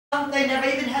they never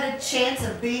even had a chance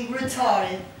of being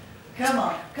retarded. Come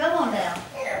on now.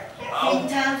 Feeding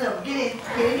time's over. Get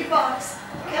in your box.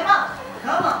 Come on.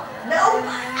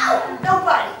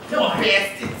 Nobody. No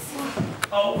bastards.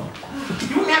 Oh,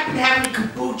 you wouldn't happen to have any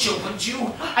kombucha, would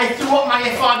you? I threw up my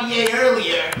FRDA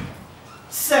earlier.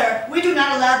 Sir, we do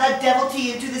not allow that devil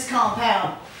tea into this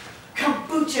compound.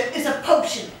 Kombucha is a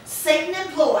potion Satan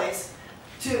employs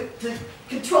to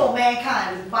control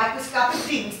mankind with microscopic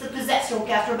demons that possess your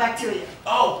gastrobacteria.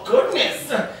 Oh,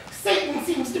 goodness. Satan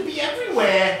seems to be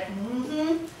everywhere.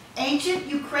 Ancient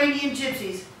Ukrainian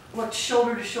gypsies worked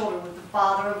shoulder to shoulder with the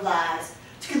father of lies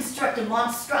to construct a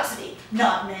monstrosity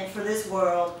not meant for this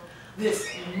world. This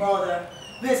mother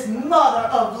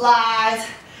of lies,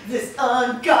 this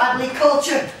ungodly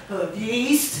culture of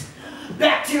yeast,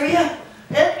 bacteria,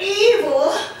 and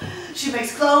evil. She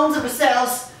makes clones of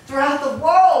herself throughout the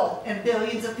world, and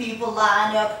billions of people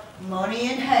line up,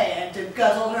 money in hand, to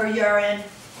guzzle her urine.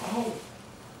 Oh,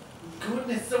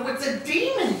 goodness, so it's a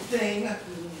demon thing.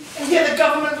 And yeah, the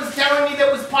government was telling me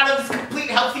that was part of this complete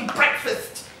healthy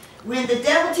breakfast. When the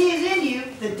devil tea is in you,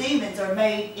 the demons are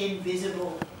made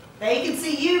invisible. They can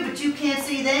see you, but you can't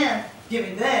see them,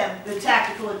 giving them the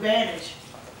tactical advantage.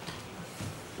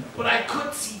 But I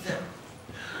could see them.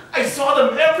 I saw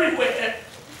them everywhere.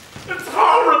 It's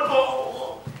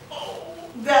horrible. Oh.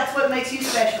 That's what makes you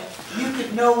special. You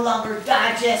could no longer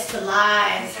digest the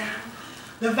lies.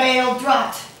 The veil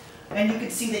dropped, and you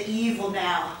can see the evil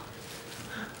now.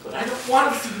 But I don't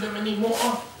want to see them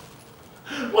anymore.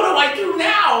 What do I do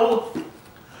now?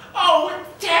 Oh, it's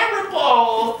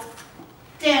terrible.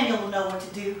 Daniel will know what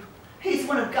to do. He's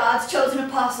one of God's chosen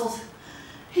apostles.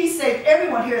 He saved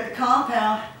everyone here at the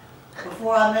compound.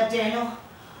 Before I met Daniel,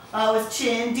 I was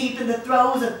chin deep in the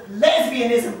throes of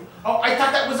lesbianism. Oh, I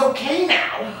thought that was okay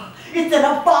now. It's an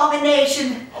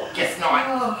abomination. Oh, guess not.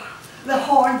 Oh, the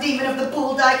horned demon of the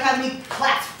bull dyke had me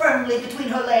clasped firmly between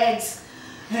her legs.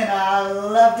 And I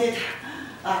loved it.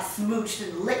 I smooched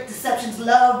and licked deception's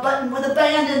love button with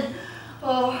abandon.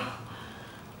 Oh,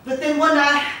 but then one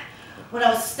night, when I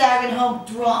was staggering home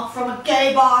drunk from a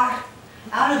gay bar,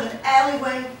 out of an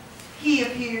alleyway, he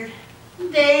appeared.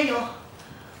 Daniel,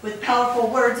 with powerful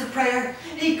words of prayer,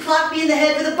 he clocked me in the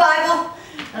head with a Bible,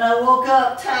 and I woke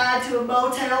up tied to a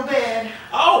motel bed.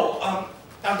 Oh,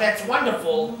 that's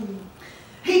wonderful.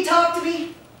 He talked to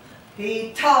me.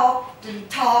 He talked and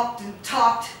talked and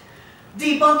talked,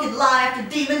 debunking lie after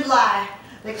demon lie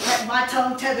that kept my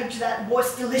tongue tethered to that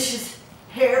moist, delicious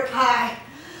hair pie.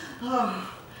 Oh.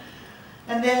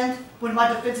 And then, when my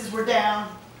defenses were down,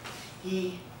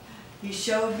 he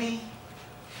showed me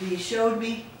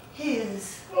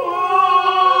his. Oh.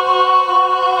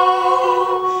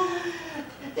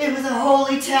 It was a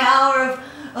holy tower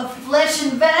of flesh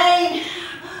and vein.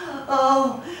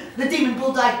 Oh, the demon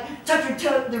bull dyke tucked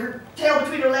her tail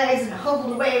between her legs and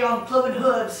hobbled away on cloven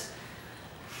hooves.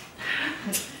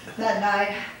 That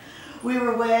night, we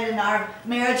were wed and our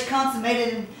marriage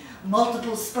consummated in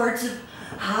multiple spurts of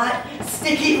hot,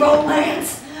 sticky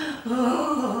romance.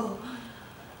 Oh.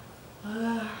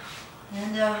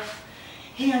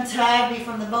 He untied me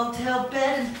from the motel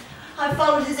bed, and I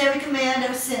followed his every command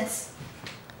ever since.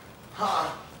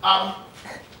 I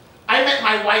met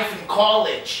my wife in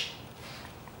college.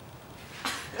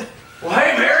 Well,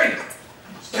 hey, Mary.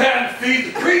 It's time to feed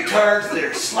the pretards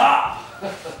their slop.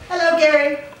 Hello,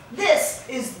 Gary. This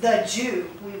is the Jew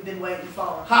we've been waiting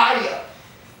for. Hiya.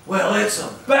 Well, it's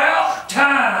about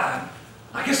time.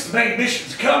 I guess the main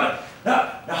mission's coming.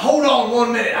 Now hold on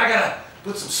 1 minute. I gotta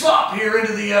put some slop here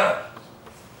into the,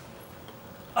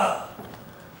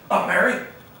 Mary?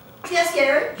 Yes,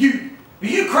 Gary? You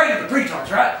created the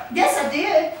pretards, right? Yes, I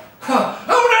did. Oh,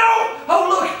 no! Oh,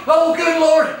 look! Oh, good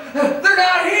Lord! They're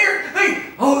not here!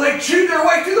 They chewed their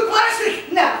way through the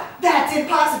plastic! No, that's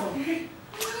impossible.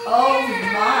 Oh,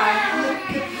 my.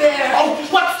 Look at there. Oh,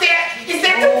 what's that? Is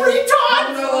that the retard?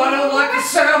 Oh, no, I don't like the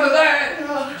sound of that.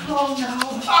 Oh, no.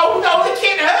 Oh, no, they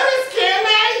can't hurt us, can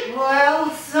they?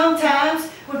 Well, sometimes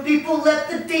when people let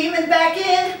the demon back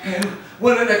in. And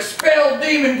when an expelled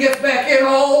demon gets back in,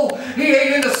 oh, he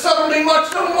ain't into subtlety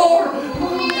much no more.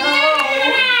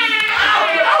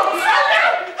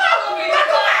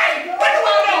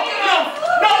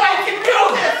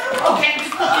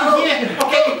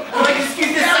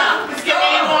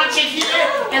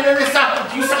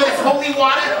 Use some of this holy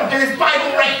water and this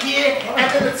Bible right here, and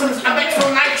then some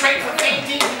methyl nitrate for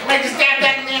painting. I just dab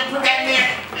that in there, put that in there,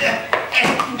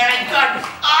 and I got,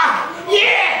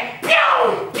 yeah,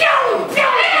 pew, pew, pew,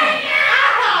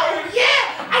 oh,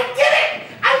 yeah, I did it.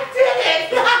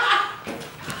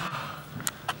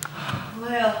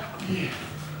 Well,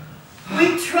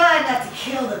 we tried not to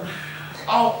kill them,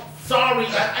 Oh, sorry.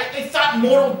 I thought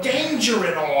mortal danger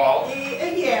and all.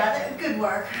 Yeah, good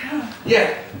work.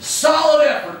 Yeah, solid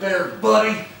effort there,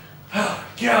 buddy. Oh,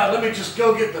 God, let me just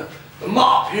go get the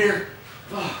mop here.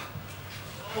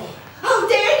 Oh,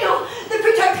 Daniel! The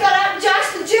preacher got out and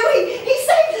Josh the Jew. He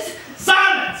saved us.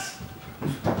 Silence!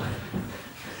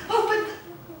 Oh,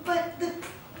 but the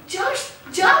Josh,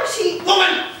 he...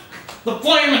 Woman! The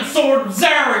flaming sword of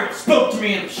Zariel spoke to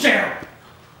me in the shower.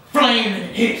 Flamed and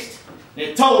it hissed.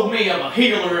 It told me I'm a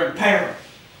healer in peril.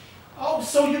 Oh,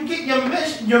 so you get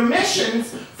your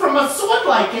missions from a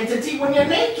sword-like entity when you're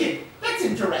naked. That's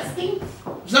interesting.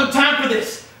 There's no time for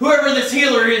this. Whoever this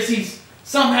healer is, he's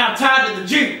somehow tied to the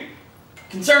Jew.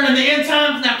 Concerning the end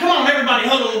times, now come on, everybody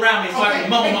huddle around me so I can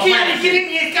mumble my Get in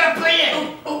here, it's got a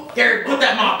plan. Gary, put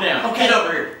that mop down. Okay. Get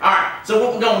over here. Alright, so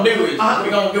what we're gonna do is we're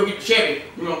gonna go get the Chevy.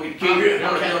 We're gonna get the key. We're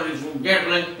gonna do some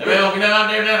gambling. Everybody get out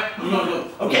there now. We're gonna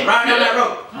go. Okay. Right down that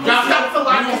road. Drop it up. We're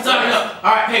gonna stop it up.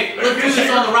 Alright, hey, let's do this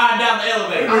on the ride down the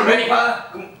elevator. Ready?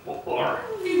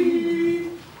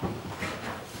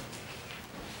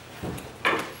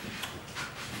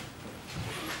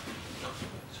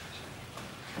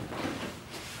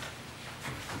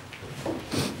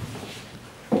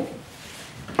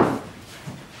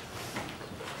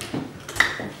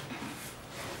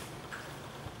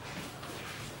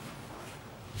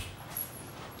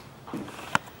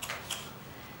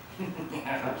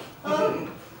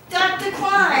 Dr.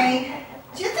 Klein,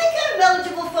 do you think I'm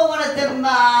eligible for one of them,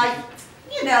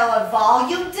 a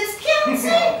volume discounts?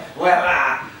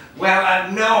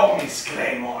 Well, no, Miss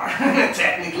Claymore.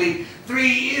 Technically,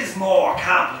 3 is more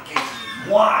complicated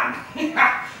than 1.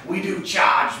 We do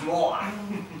charge more.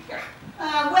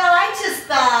 Well, I just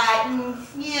thought,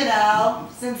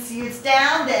 since you's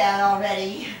down there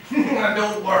already.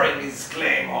 Don't worry, Miss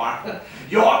Claymore.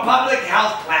 Your public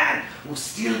health plan will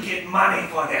still get money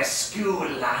for their school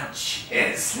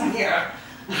lunches.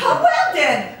 Oh, well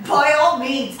then, by all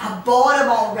means, I bought them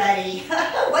already.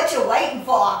 What you waiting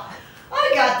for?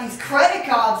 I got these credit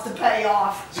cards to pay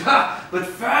off. But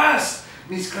first,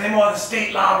 Miss Claymore, the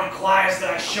state law requires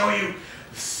that I show you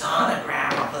the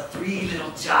sonogram of the 3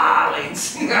 little darlings.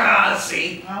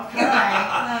 See? Okay.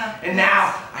 And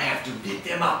now I have to bit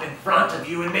them up in front of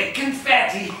you and make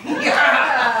confetti.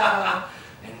 Oh.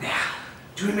 And now,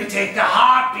 to imitate the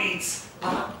heartbeats,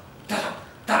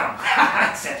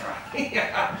 etc.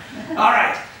 All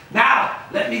right, now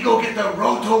let me go get the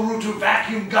Roto-Rooter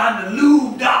vacuum gun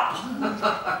lubed up.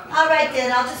 All right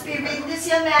then, I'll just be reading this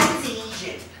young magazine.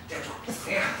 Shit.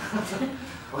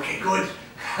 Okay, good.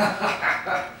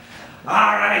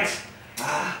 All right.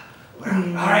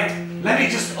 All right, let me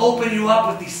just open you up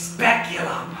with the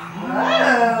speculum.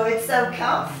 Oh, it's so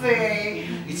comfy.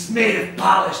 It's made of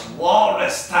polished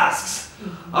walrus tusks.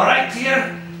 All right,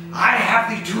 dear, I have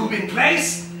the tube in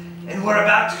place, and we're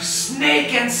about to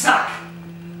snake and suck.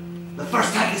 The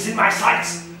first tug is in my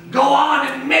sights. Go on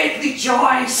and make the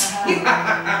choice.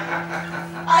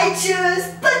 I choose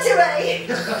buttery.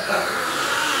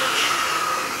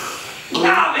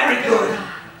 Now, very good.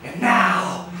 And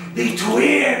now, the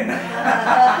twin.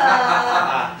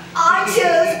 I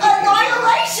choose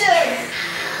annihilation.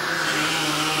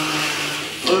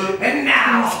 And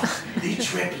now, the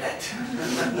triplet.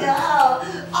 No,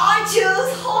 I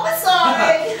choose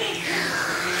homicide.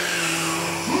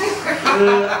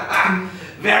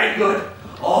 Very good.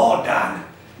 All done.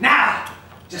 Now,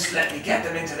 just let me get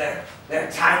them into their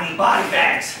tiny body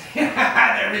bags.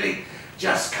 They're really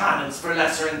just condoms for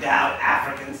lesser endowed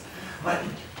Africans. But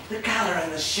the color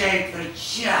and the shape, they're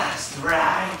just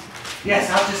right. Yes,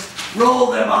 I'll just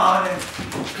roll them on and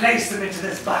place them into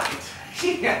this bucket.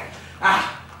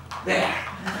 There.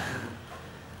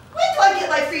 When do I get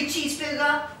my free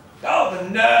cheeseburger? Oh, the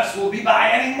nurse will be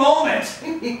by any moment.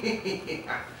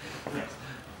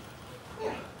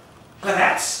 But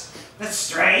that's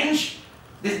strange.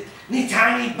 The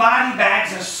tiny body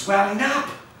bags are swelling up.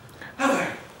 Oh,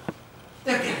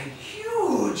 they're getting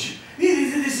huge.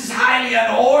 This is highly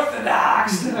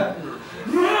unorthodox.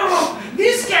 No,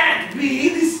 this can't be.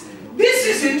 This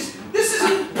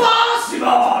isn't possible.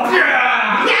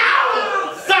 No!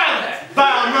 Silence,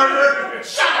 vile murderer!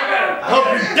 Shut up! I hope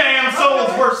your damn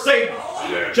soul's worth saving.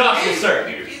 Joshua, sir,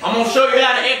 I'm gonna show you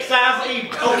how to excise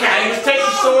evil. Okay, just take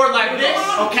your sword like this.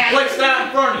 Okay. Place it out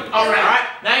in front of you. All right.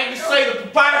 Now you just say the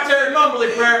proprietary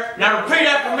mumbly prayer. Now repeat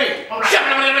after me. All right. Be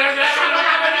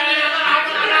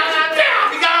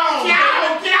gone!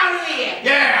 Get out of here!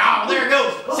 Yeah, oh, there it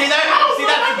goes. See that? See,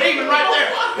 that's the demon right there.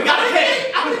 We got to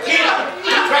hit it. Get up.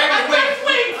 Grab his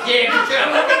wings. Yeah, good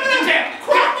job. Good job.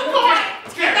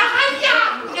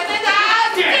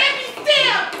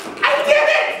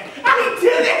 I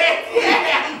did it!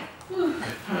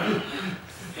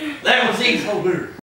 That was easy.